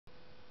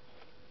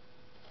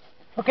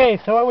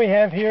Okay, so what we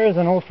have here is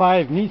an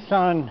 '05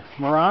 Nissan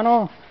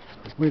Murano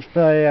with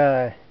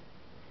a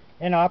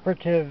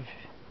inoperative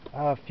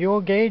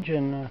fuel gauge,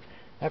 and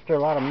after a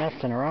lot of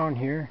messing around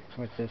here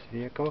with this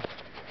vehicle,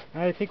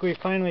 I think we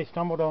finally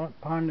stumbled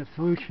upon the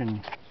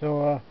solution.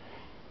 So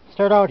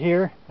start out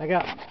here. I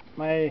got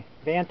my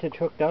Vantage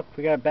hooked up.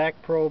 We got back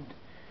probed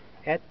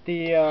at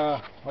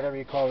the whatever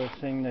you call this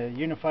thing, the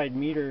unified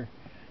meter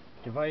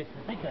device.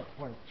 I think that's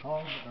what it's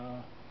called.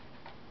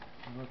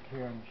 Look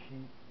here on the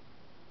sheet.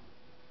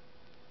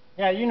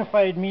 Yeah,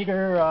 unified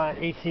meter,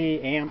 AC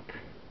amp,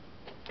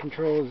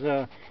 controls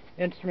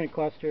instrument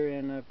cluster,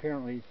 and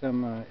apparently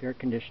some air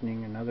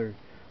conditioning and other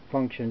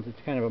functions.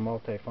 It's kind of a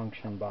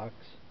multi-function box.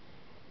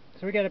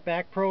 So we got it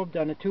back probed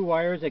on the two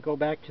wires that go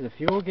back to the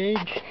fuel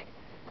gauge.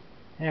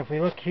 And if we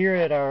look here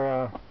at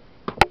our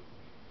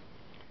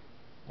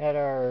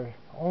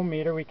ohm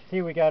meter, we can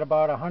see we got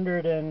about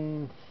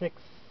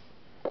 106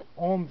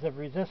 ohms of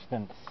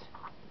resistance.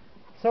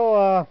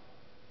 So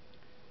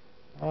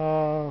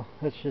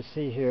let's just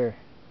see here.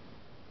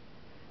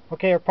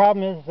 Okay, our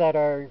problem is that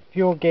our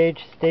fuel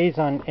gauge stays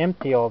on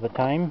empty all the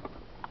time,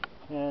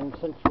 and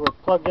since we're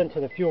plugged into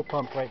the fuel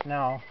pump right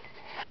now,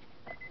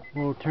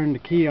 we'll turn the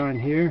key on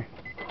here.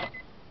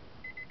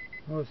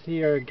 We'll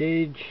see our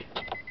gauge,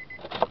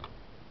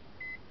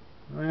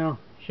 well,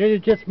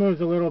 it just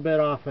moves a little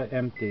bit off of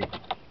empty.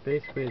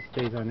 Basically it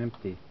stays on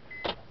empty.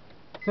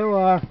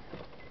 So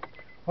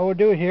what we'll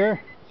do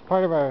here, as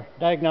part of our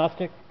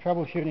diagnostic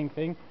troubleshooting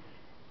thing,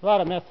 a lot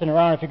of messing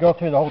around if you go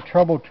through the whole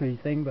trouble tree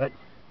thing, but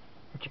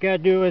what you gotta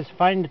do is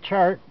find the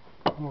chart.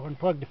 We'll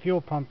unplug the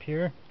fuel pump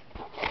here.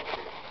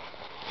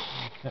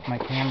 Set my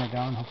camera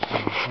down,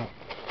 hopefully it won't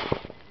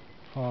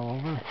fall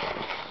over.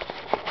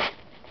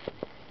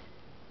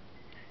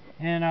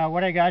 And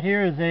what I got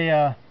here is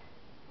a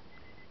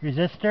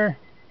resistor,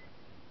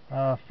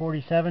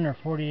 47 or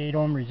 48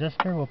 ohm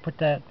resistor. We'll put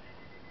that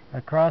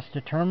across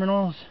the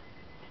terminals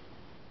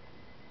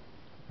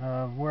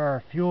where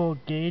our fuel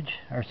gauge,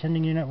 our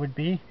sending unit, would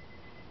be.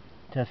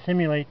 To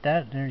simulate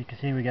that, there you can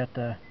see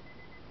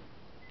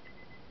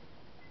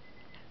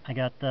I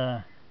got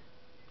the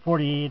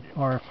 48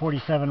 or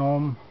 47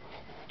 ohm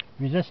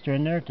resistor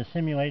in there to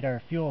simulate our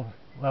fuel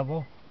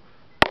level.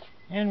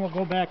 And we'll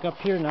go back up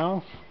here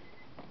now,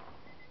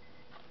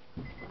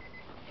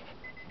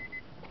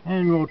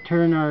 and we'll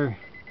turn our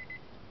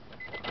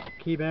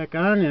key back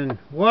on, and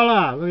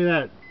voila, look at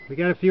that, we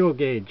got a fuel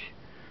gauge.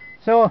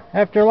 So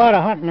after a lot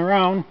of hunting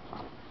around,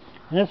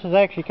 and this was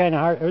actually kind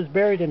of hard, it was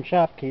buried in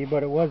shop key,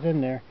 but it was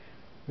in there.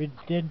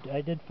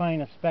 I did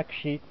find a spec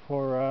sheet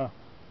for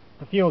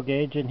the fuel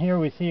gauge, and here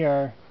we see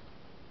our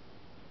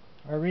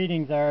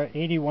readings are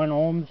 81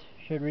 ohms,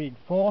 should read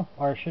full,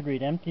 or should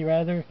read empty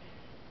rather,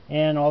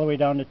 and all the way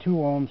down to 2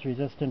 ohms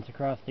resistance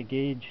across the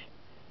gauge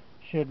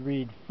should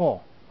read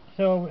full.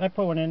 So I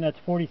put one in that's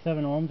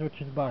 47 ohms, which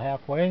is about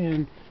halfway,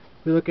 and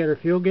if we look at her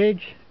fuel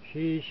gauge,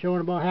 she's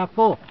showing about half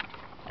full.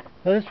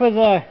 So this was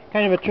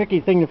kind of a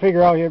tricky thing to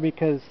figure out here,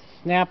 because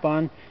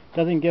SnapOn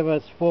doesn't give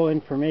us full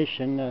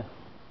information.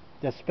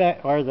 The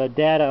spec or the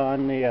data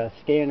on the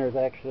scanner is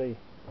actually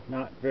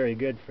not very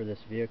good for this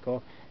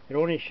vehicle. It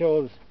only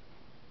shows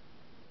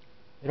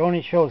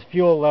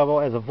fuel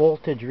level as a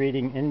voltage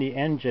reading in the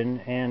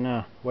engine,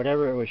 and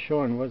whatever it was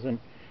showing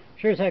wasn't,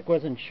 sure as heck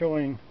wasn't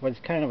showing, was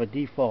kind of a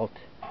default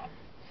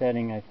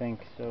setting, I think.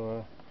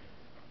 So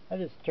I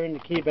just turned the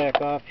key back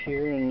off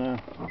here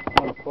and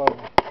unplug.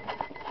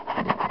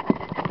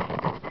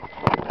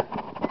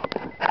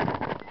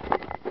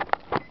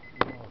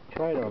 I'll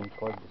try to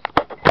unplug this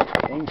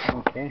thing,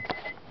 okay.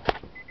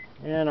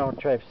 And I'll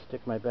try to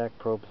stick my back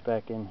probes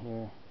back in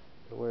here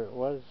to where it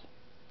was,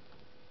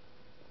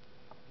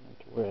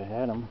 to where I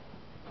had them.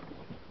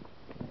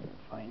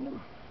 Find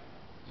them.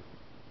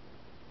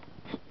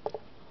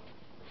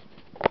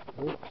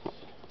 Oops.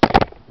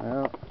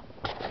 Well,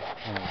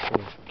 so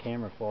the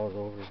camera falls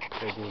over.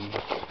 Try doing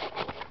this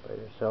by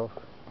yourself.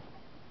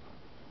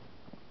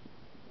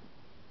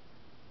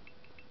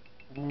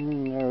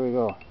 And there we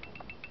go.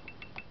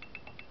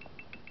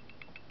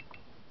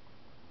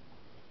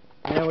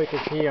 Now we can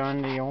see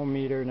on the ohm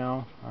meter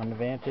now, on the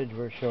Vantage,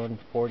 we're showing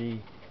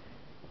 48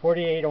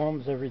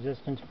 ohms of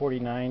resistance,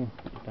 49,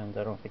 depends,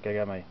 I don't think I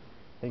got my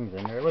things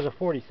in there. It was a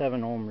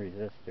 47 ohm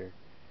resistor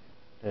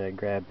that I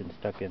grabbed and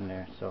stuck in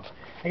there. So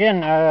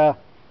again, a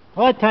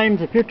lot of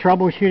times if you're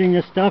troubleshooting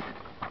this stuff,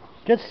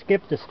 just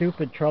skip the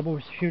stupid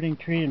troubleshooting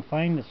tree and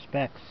find the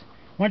specs.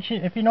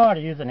 If you know how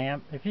to use an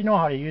amp, if you know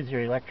how to use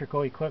your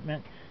electrical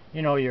equipment,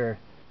 you know, your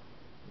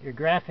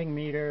graphing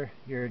meter,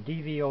 your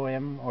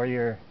DVOM, or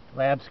your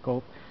lab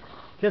scope,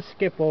 just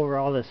skip over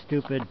all the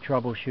stupid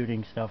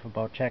troubleshooting stuff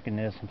about checking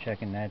this and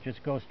checking that.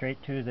 Just go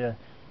straight to the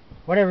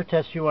whatever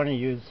test you want to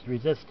use,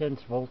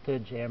 resistance,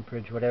 voltage,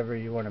 amperage, whatever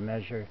you want to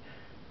measure.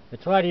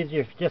 It's a lot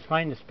easier if you just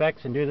find the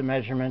specs and do the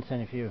measurements,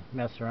 and if you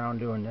mess around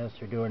doing this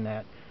or doing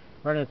that,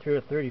 running through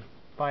a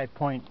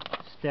 35-point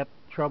step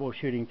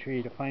troubleshooting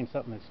tree to find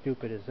something as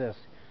stupid as this.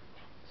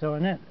 So,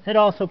 and it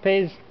also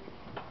pays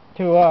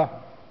to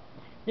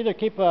either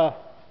keep a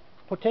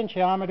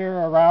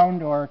potentiometer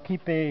around or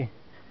keep a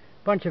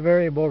bunch of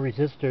variable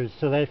resistors,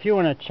 so that if you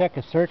want to check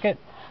a circuit,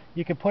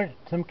 you can put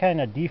some kind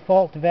of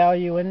default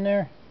value in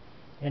there,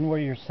 and where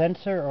your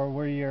sensor, or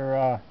where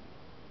your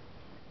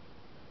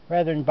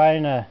rather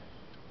than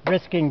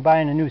risking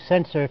buying a new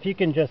sensor, if you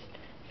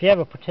have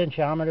a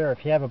potentiometer, or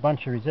if you have a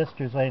bunch of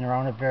resistors laying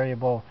around at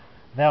variable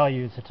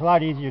values, it's a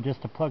lot easier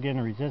just to plug in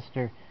a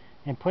resistor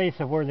in place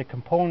of where the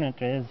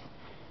component is,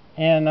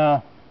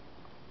 and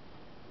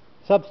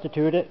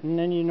substitute it, and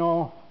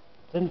then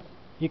then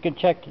you can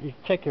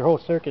check your whole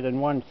circuit in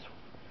one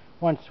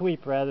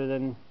sweep, rather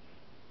than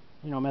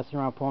messing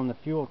around pulling the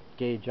fuel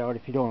gauge out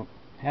if you don't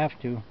have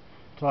to.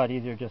 It's a lot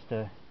easier just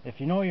to, if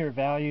you know your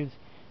values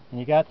and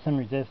you got some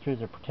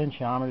resistors or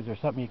potentiometers or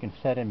something you can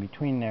set in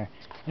between there,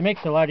 it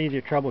makes it a lot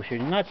easier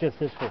troubleshooting. Not just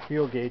this for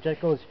fuel gauge, that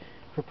goes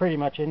for pretty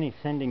much any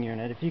sending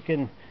unit. If you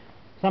can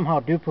somehow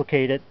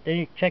duplicate it, then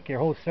you check your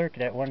whole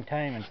circuit at one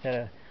time instead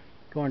of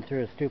going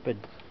through a stupid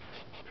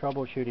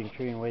troubleshooting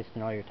tree and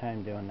wasting all your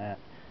time doing that.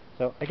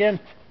 So again,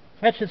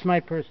 that's just my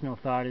personal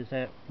thought, is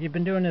that you've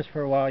been doing this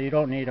for a while, you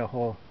don't need a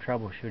whole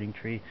troubleshooting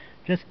tree.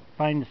 Just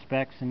find the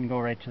specs and go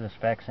right to the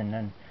specs, and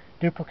then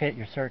duplicate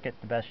your circuit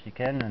the best you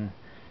can, and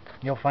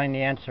you'll find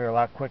the answer a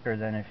lot quicker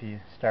than if you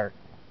start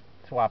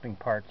swapping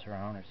parts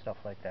around or stuff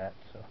like that.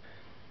 So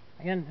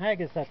again, I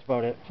guess that's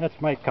about it. That's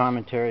my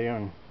commentary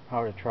on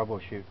how to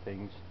troubleshoot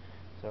things.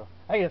 So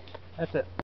I guess that's it.